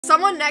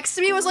Someone next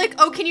to me was like,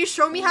 oh, can you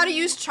show me how to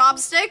use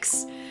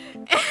chopsticks?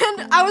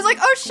 And I was like,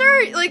 oh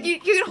sure, like you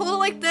can hold it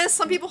like this,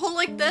 some people hold it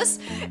like this.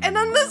 And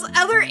then this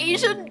other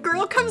Asian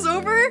girl comes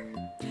over,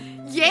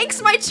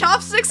 yanks my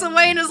chopsticks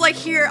away and is like,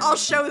 here, I'll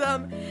show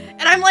them.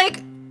 And I'm like,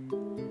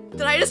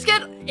 did I just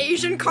get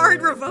Asian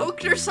card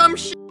revoked or some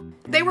shit?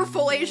 They were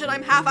full Asian,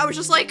 I'm half. I was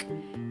just like,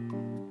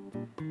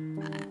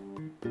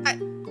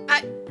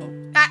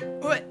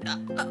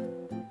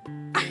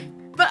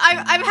 but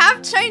I'm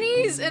half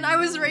Chinese and I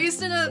was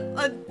raised in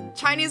a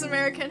Chinese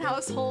American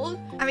household.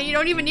 I mean, you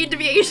don't even need to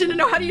be Asian to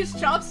know how to use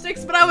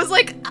chopsticks, but I was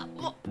like,